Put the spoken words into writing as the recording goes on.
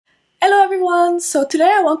everyone! So today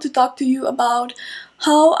I want to talk to you about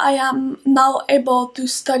how I am now able to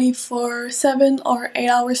study for 7 or 8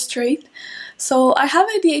 hours straight. So I have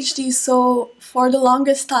ADHD, so for the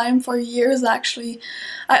longest time, for years actually,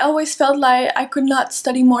 I always felt like I could not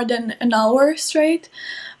study more than an hour straight.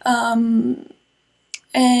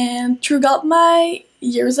 And throughout my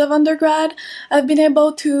years of undergrad, I've been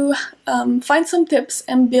able to find some tips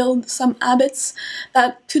and build some habits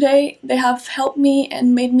that today they have helped me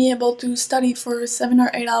and made me able to study for 7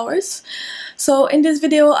 or 8 hours. So in this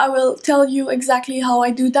video, I will tell you exactly how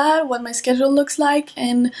I do that, what my schedule looks like,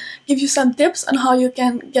 and give you some tips on how you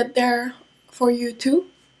can get there for you too.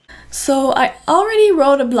 So I already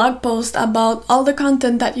wrote a blog post about all the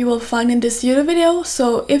content that you will find in this YouTube video,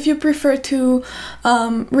 so if you prefer to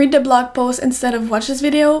read the blog post instead of watch this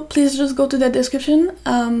video, please just go to the description.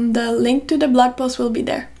 The link to the blog post will be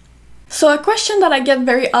there. So a question that I get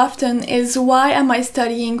very often is, why am I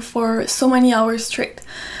studying for so many hours straight?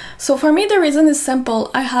 So for me, the reason is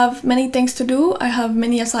simple. I have many things to do, I have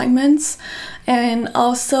many assignments, and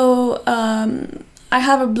also I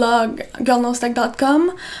have a blog,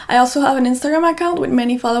 girlknowstech.com. I also have an Instagram account with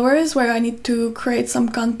many followers where I need to create some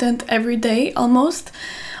content every day almost.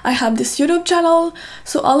 I have this YouTube channel,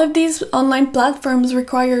 so all of these online platforms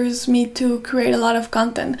requires me to create a lot of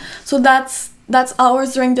content. So that's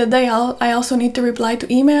hours during the day. I also need to reply to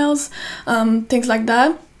emails, things like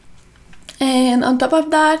that. And on top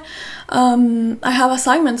of that, I have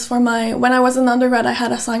assignments for when I was an undergrad, I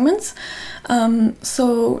had assignments.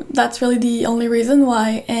 So that's really the only reason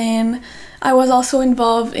why. And I was also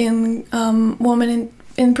involved in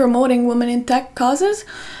in promoting women in tech causes.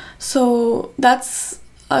 So that's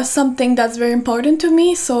something that's very important to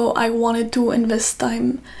me. So I wanted to invest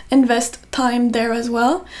time there as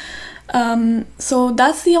well. So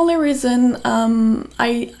that's the only reason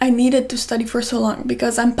I needed to study for so long,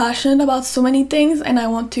 because I'm passionate about so many things and I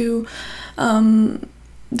want to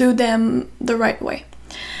do them the right way.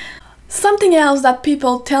 Something else that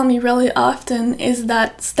people tell me really often is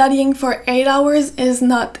that studying for 8 hours is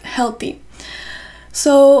not healthy.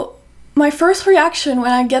 So my first reaction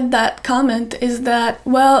when I get that comment is that,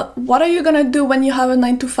 well, what are you gonna do when you have a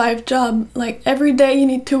 9-to-5 job? Like every day you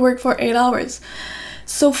need to work for 8 hours.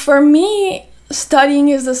 So for me, studying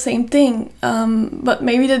is the same thing, but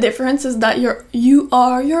maybe the difference is that you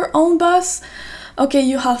are your own boss. Okay,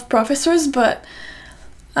 you have professors, but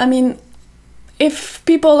I mean, if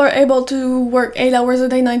people are able to work 8 hours a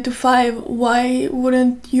day, 9-to-5, why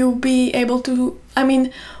wouldn't you be able to? I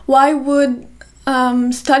mean, why would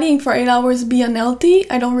studying for 8 hours be unhealthy?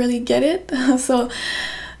 I don't really get it. So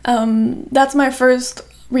that's my first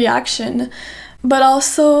reaction. But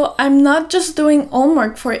also, I'm not just doing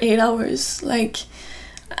homework for 8 hours. Like,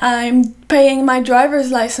 I'm paying my driver's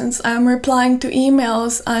license, I'm replying to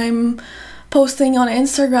emails, I'm posting on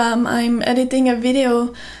Instagram, I'm editing a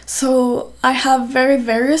video. So I have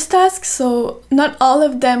various tasks, so not all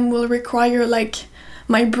of them will require like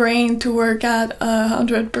my brain to work at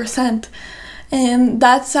 100%. And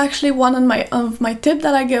that's actually one of my tip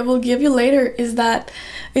that I will give you later, is that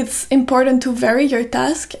it's important to vary your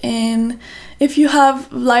task. And if you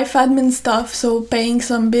have life admin stuff, so paying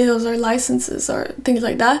some bills or licenses or things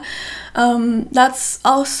like that, that's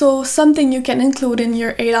also something you can include in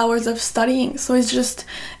your 8 hours of studying. So it's just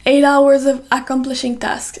 8 hours of accomplishing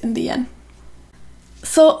tasks in the end.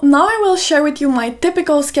 So now I will share with you my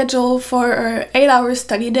typical schedule for an 8-hour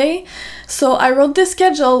study day. So I wrote this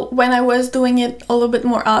schedule when I was doing it a little bit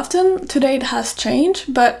more often. Today it has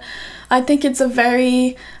changed, but I think it's a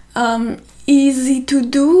very easy to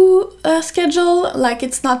do schedule. Like,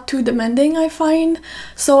 it's not too demanding, I find.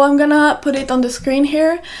 So I'm gonna put it on the screen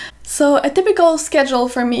here. So a typical schedule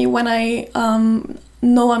for me when I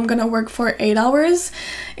know I'm gonna work for 8 hours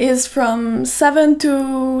is from 7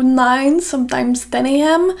 to 9, sometimes 10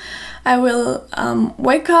 a.m. I will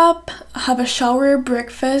wake up, have a shower,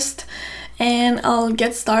 breakfast, and I'll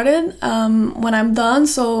get started when I'm done.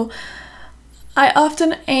 So I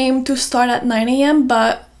often aim to start at 9 a.m.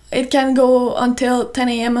 but it can go until 10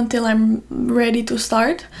 a.m. until I'm ready to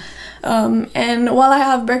start. And while I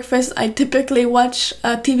have breakfast, I typically watch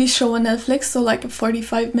a TV show on Netflix, so like a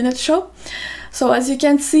 45-minute show. So as you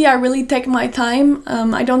can see, I really take my time.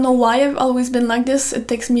 I don't know why I've always been like this. It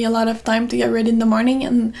takes me a lot of time to get ready in the morning,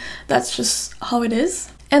 and that's just how it is.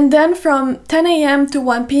 And then from 10 a.m. to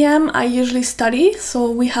 1 p.m. I usually study, so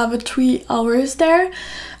we have 3 hours there.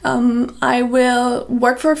 I will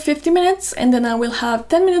work for 50 minutes and then I will have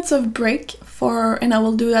 10 minutes of break and I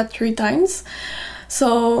will do that 3 times.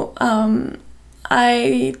 So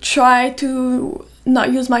I try to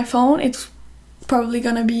not use my phone. It's probably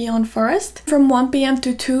gonna be on forest. From 1 p.m.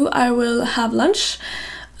 to 2 I will have lunch,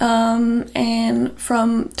 and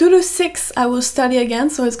from 2 to 6 I will study again,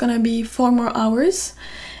 so it's gonna be 4 more hours.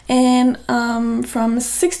 And from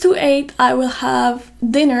 6 to 8 I will have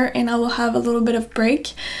dinner and I will have a little bit of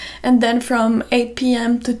break. And then from 8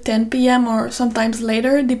 p.m. to 10 p.m. or sometimes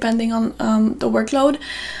later, depending on the workload,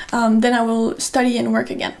 then I will study and work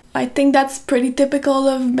again. I think that's pretty typical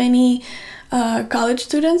of many college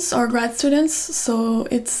students or grad students, so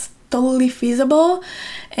it's totally feasible.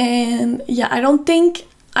 And yeah,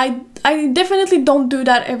 I definitely don't do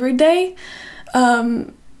that every day,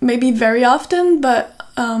 maybe very often, but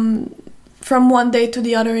from one day to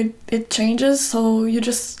the other it changes, so you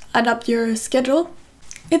just adapt your schedule.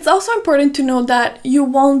 It's also important to know that you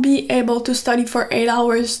won't be able to study for 8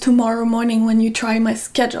 hours tomorrow morning when you try my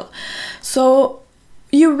schedule. So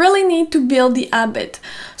you really need to build the habit.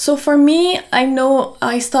 So for me, I know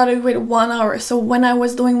I started with 1 hour. So when I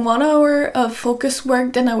was doing 1 hour of focus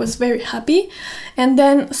work, then I was very happy. And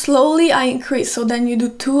then slowly I increased. So then you do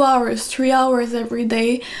 2 hours, 3 hours every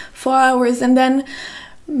day, 4 hours. And then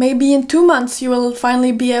maybe in 2 months, you will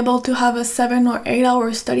finally be able to have a 7 or 8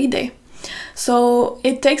 hour study day. So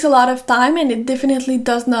it takes a lot of time, and it definitely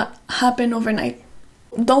does not happen overnight.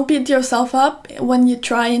 Don't beat yourself up when you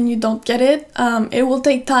try and you don't get it. It will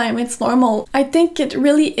take time, it's normal. I think it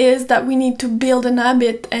really is that we need to build an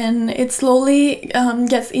habit, and it slowly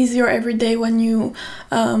gets easier every day when you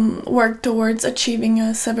work towards achieving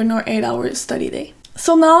a 7 or 8 hour study day.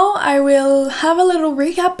 So now I will have a little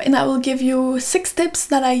recap, and I will give you 6 tips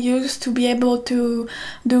that I use to be able to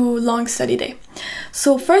do long study day.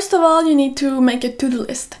 So first of all, you need to make a to-do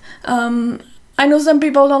list. I know some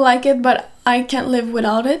people don't like it, but I can't live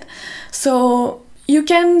without it. So you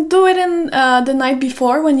can do it in the night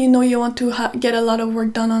before when you know you want to get a lot of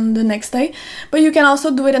work done on the next day. But you can also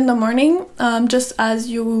do it in the morning, just as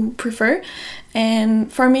you prefer. And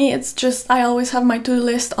for me, it's just I always have my to-do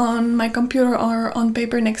list on my computer or on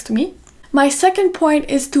paper next to me. My second point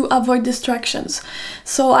is to avoid distractions.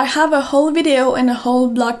 So I have a whole video and a whole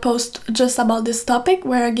blog post just about this topic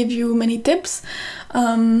where I give you many tips.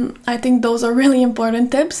 I think those are really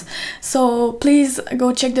important tips. So please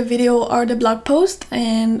go check the video or the blog post.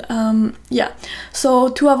 And yeah, so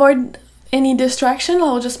to avoid any distraction,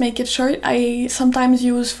 I'll just make it short. I sometimes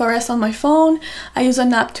use Forest on my phone. I use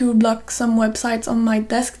an app to block some websites on my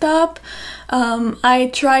desktop. I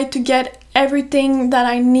try to get everything that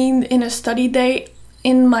I need in a study day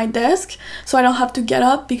in my desk, so I don't have to get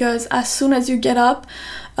up, because as soon as you get up,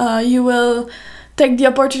 you will take the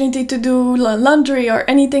opportunity to do laundry or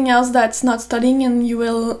anything else that's not studying, and you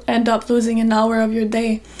will end up losing an hour of your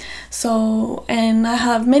day. So, and I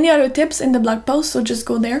have many other tips in the blog post, so just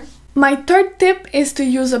go there. My third tip is to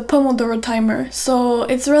use a Pomodoro timer. So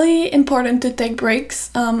it's really important to take breaks.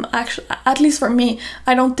 Actually, at least for me,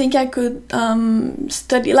 I don't think I could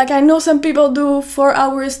study. Like, I know some people do 4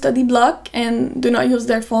 hours study block and do not use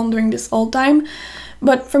their phone during this whole time.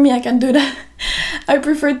 But for me, I can do that. I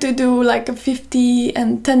prefer to do like a 50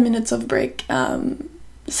 and 10 minutes of break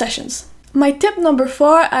sessions. My tip number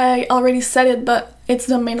 4, I already said it, but it's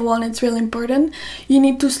the main one, it's really important. You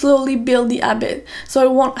need to slowly build the habit. So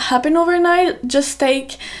it won't happen overnight. Just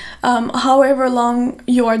take however long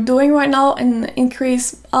you are doing right now and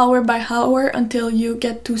increase hour by hour until you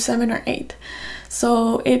get to 7 or 8.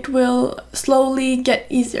 So it will slowly get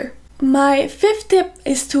easier. My 5th tip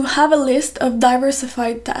is to have a list of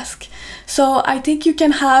diversified tasks. So I think you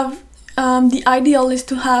can have the ideal is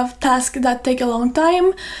to have tasks that take a long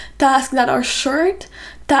time, tasks that are short,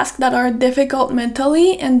 tasks that are difficult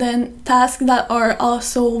mentally, and then tasks that are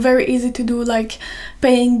also very easy to do, like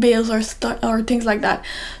paying bills or things like that.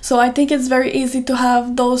 So I think it's very easy to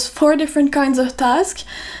have those 4 different kinds of tasks,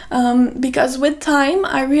 because with time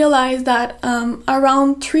I realized that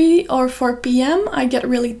around 3 or 4 p.m. I get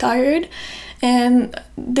really tired, and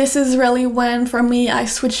this is really when for me I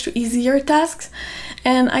switch to easier tasks.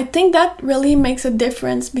 And I think that really makes a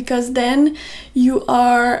difference, because then you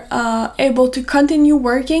are able to continue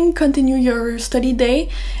working, continue your study day,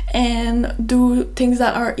 and do things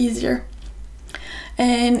that are easier.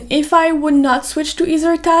 And if I would not switch to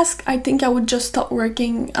easier tasks, I think I would just stop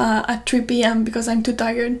working at 3 p.m. because I'm too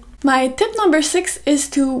tired. My tip number 6 is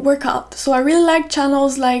to work out. So I really like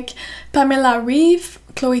channels like Pamela Reeve,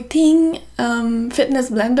 Chloe Ting, Fitness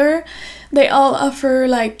Blender. They all offer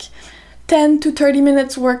like 10 to 30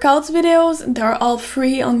 minutes workouts videos. They're all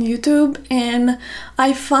free on YouTube, and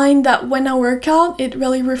I find that when I work out, it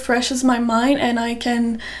really refreshes my mind,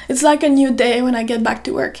 and it's like a new day when I get back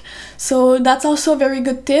to work. So that's also a very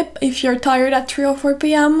good tip if you're tired at 3 or 4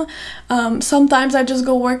 p.m. Sometimes I just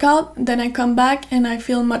go work out, then I come back and I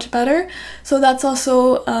feel much better. So that's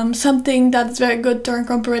also something that's very good to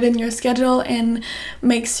incorporate in your schedule and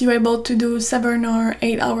makes you able to do 7 or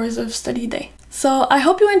 8 hours of study day. So I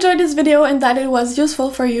hope you enjoyed this video and that it was useful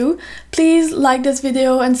for you. Please like this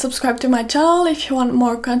video and subscribe to my channel if you want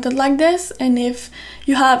more content like this. And if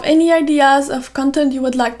you have any ideas of content you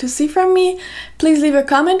would like to see from me, please leave a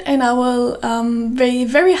comment and I will be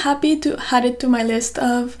very happy to add it to my list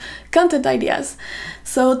of content ideas.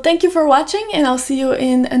 So thank you for watching, and I'll see you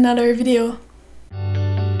in another video.